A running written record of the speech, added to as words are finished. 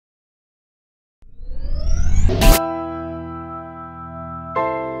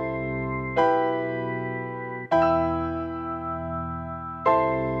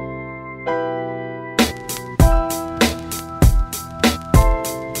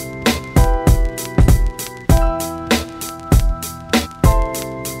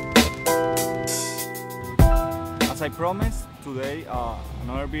promised today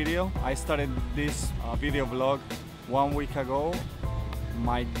another video. I started this video vlog 1 week ago.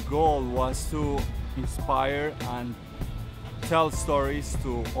 My goal was to inspire and tell stories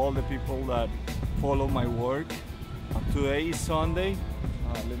to all the people that follow my work. Today is Sunday.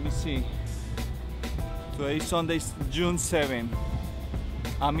 Let me see. Today is Sunday, June 7.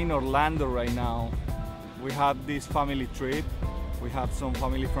 I'm in Orlando right now. We have this family trip. We have some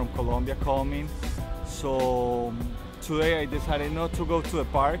family from Colombia coming. So today I decided not to go to the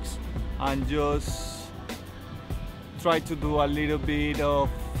parks and just try to do a little bit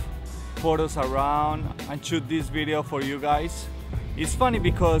of photos around and shoot this video for you guys. It's funny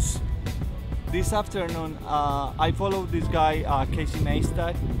because this afternoon I follow this guy Casey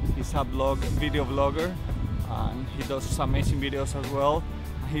Neistat. He's a video vlogger, and he does some amazing videos as well.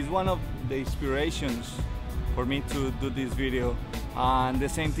 He's one of the inspirations for me to do this video, and the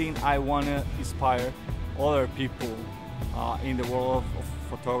same thing, I want to inspire other people in the world of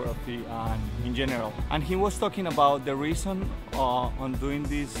photography and in general. And he was talking about the reason on doing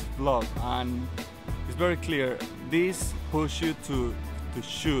this vlog, and it's very clear. This pushes you to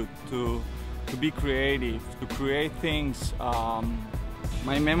shoot, to be creative, to create things.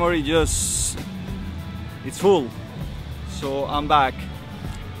 My memory just, it's full, so I'm back.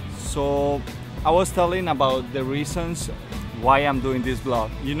 So I was telling about the reasons why I'm doing this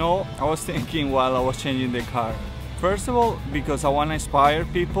vlog. You know, I was thinking while I was changing the car. First of all, because I want to inspire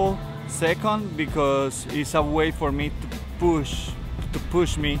people. Second, because it's a way for me to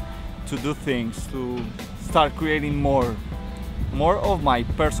push me to do things, to start creating more of my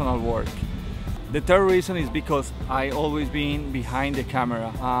personal work. The third reason is because I always been behind the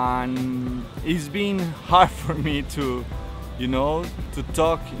camera, and it's been hard for me to, you know, to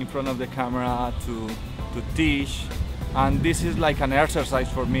talk in front of the camera, to teach, and this is like an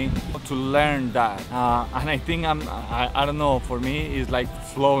exercise for me to learn that. And I think I don't know, for me it's like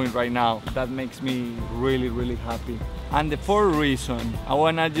flowing right now. That makes me really happy. And the fourth reason, I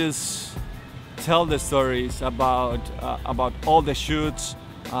wanna just tell the stories about all the shoots.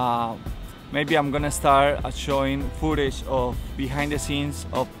 Maybe I'm gonna start showing footage of behind the scenes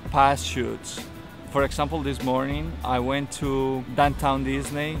of past shoots. For example, this morning I went to downtown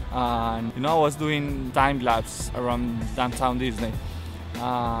Disney, and you know, I was doing time lapse around downtown Disney,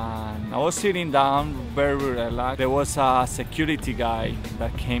 and I was sitting down very relaxed. There was a security guy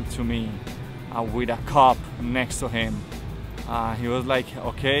that came to me with a cop next to him. He was like,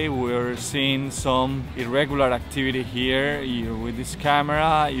 okay, we're seeing some irregular activity here. You're with this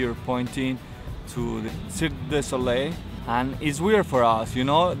camera, you're pointing to the Cirque du Soleil, and it's weird for us, you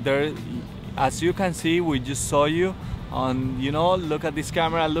know. As you can see, we just saw you on, you know, look at this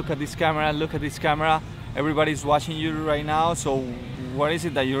camera, look at this camera, look at this camera. Everybody's watching you right now, so what is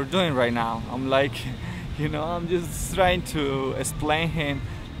it that you're doing right now? I'm like, you know, I'm just trying to explain him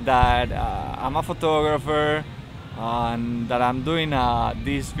that I'm a photographer and that I'm doing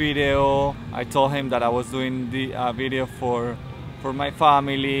this video. I told him that I was doing the video for my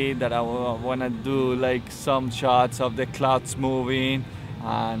family, that I want to do like some shots of the clouds moving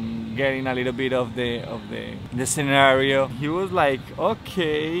and getting a little bit of the scenario. He was like,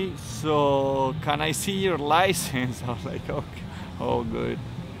 okay, so can I see your license? I was like, okay, oh good.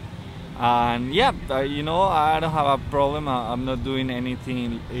 And yeah, you know, I don't have a problem. I'm not doing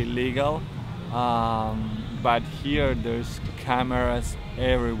anything illegal, but here there's cameras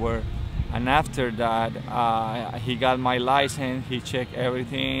everywhere. And after that, he got my license, he checked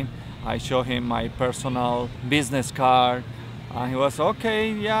everything. I showed him my personal business card. He was okay,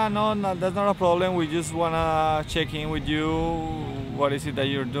 yeah, no, that's not a problem. We just wanna check in with you. What is it that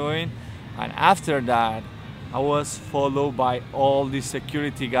you're doing? And after that, I was followed by all these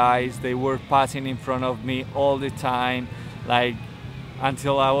security guys. They were passing in front of me all the time, like,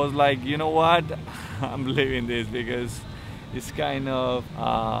 until I was like, you know what? I'm leaving this, because it's kind of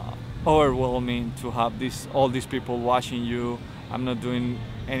overwhelming to have all these people watching you. I'm not doing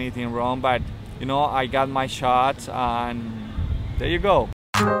anything wrong, but you know, I got my shots, and there you go.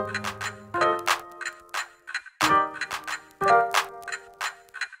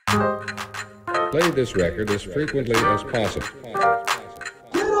 Play this record as frequently as possible.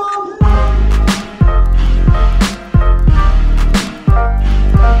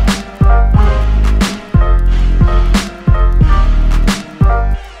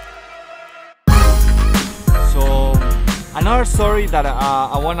 So another story that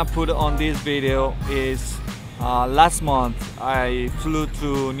I want to put on this video is last month I flew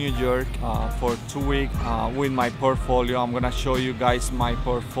to New York for 2 weeks with my portfolio. I'm gonna show you guys my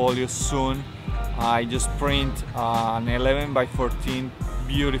portfolio soon. I just print an 11 by 14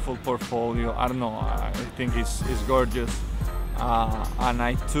 beautiful portfolio. I don't know, I think it's gorgeous. And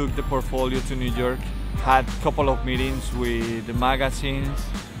I took the portfolio to New York, had a couple of meetings with the magazines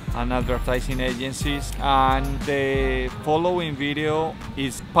and advertising agencies, and the following video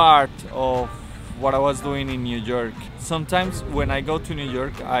is part of what I was doing in New York. Sometimes when I go to New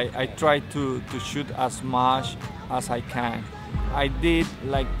York, I try to shoot as much as I can. I did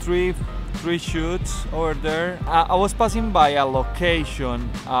like three shoots over there. I was passing by a location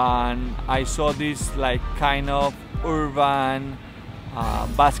and I saw this like kind of urban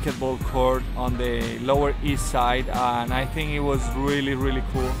basketball court on the Lower East Side, and I think it was really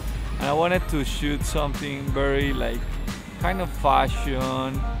cool. And I wanted to shoot something very like kind of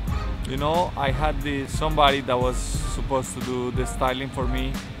fashion. You know, I had somebody that was supposed to do the styling for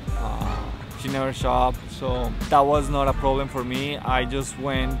me. She never showed up, so that was not a problem for me. I just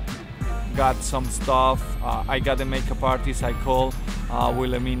went, got some stuff. I got the makeup artist. I called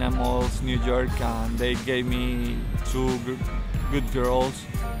Wilhelmina Malls, New York, and they gave me two good girls.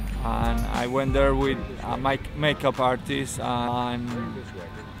 And I went there with my makeup artist. And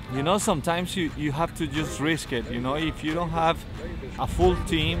you know, sometimes you have to just risk it. You know, if you don't have a full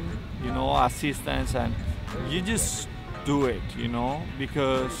team, you know, assistants, and you just do it, you know,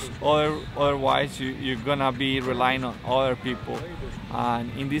 because otherwise you're gonna be relying on other people.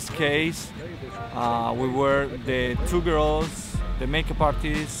 And in this case, we were the two girls, the makeup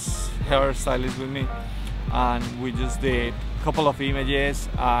artist, hairstylist with me, and we just did a couple of images.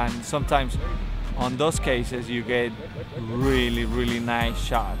 And sometimes on those cases you get really nice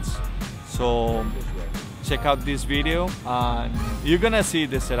shots. So check out this video and you're gonna see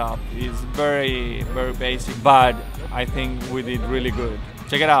the setup. It's very basic, but I think we did really good.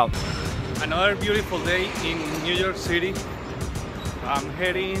 Check it out. Another beautiful day in New York City. I'm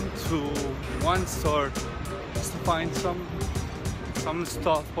heading to one store just to find some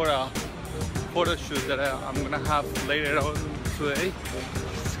stuff for a photo shoot that I'm gonna have later on today.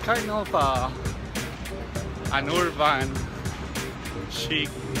 It's kind of an urban chic,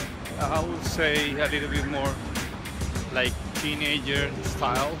 I would say a little bit more like teenager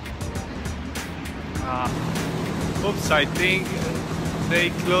style. Oops, I think they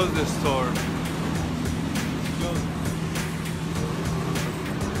closed the store.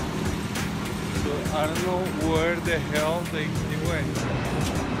 So I don't know where the hell they went.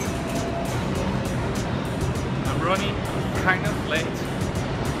 I'm running kind of late.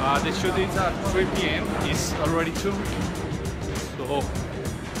 The shoot is at 3 p.m. It's already 2. So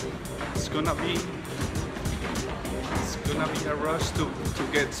it's gonna be a rush to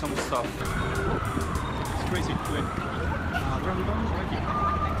get some stuff. It's crazy.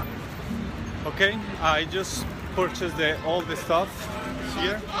 Okay, I just purchased all the stuff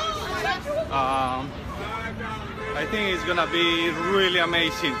here. I think it's gonna be really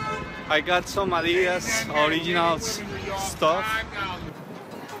amazing. I got some Adidas Originals stuff.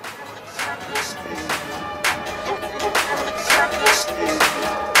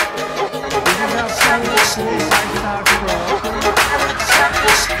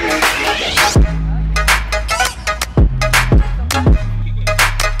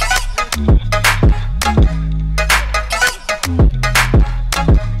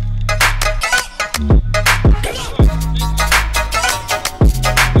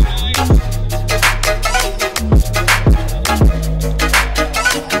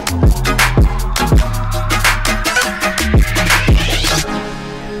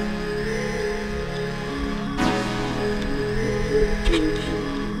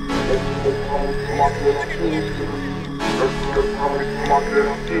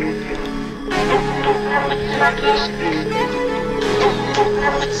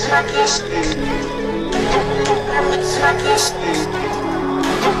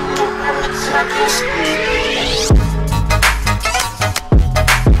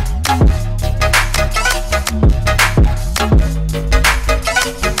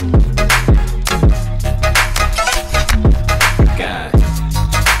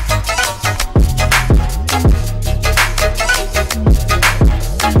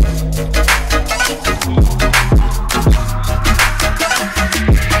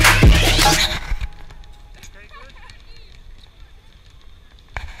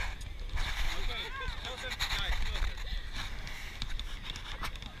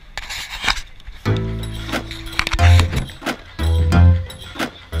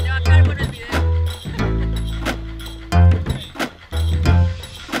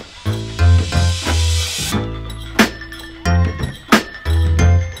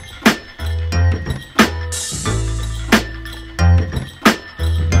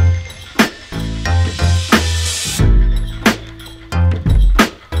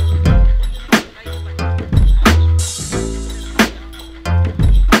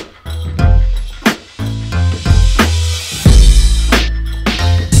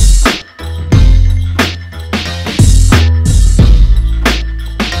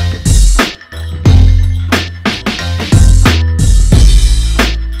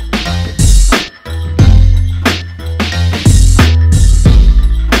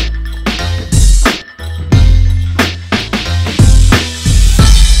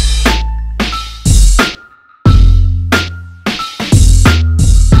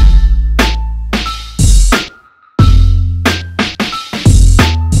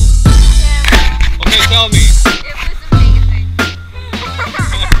 tell me. It was amazing.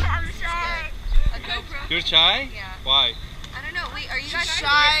 I'm shy. A GoPro? You're shy? Yeah. Why? I don't know. Wait, are you guys Shy?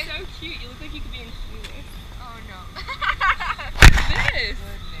 shy? You're so cute. You look like you could be in shoeless. Oh no. This.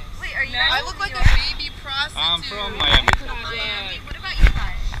 Wait, are you No. guys? I from look New like a York? baby prostitute. I'm from Miami. Miami. What about you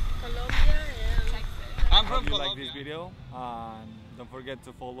guys? Colombia and Texas. I'm I from hope you like Colombia. this video, and don't forget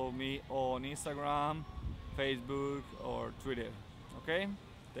to follow me on Instagram, Facebook or Twitter. Okay?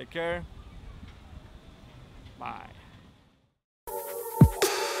 Take care. Bye.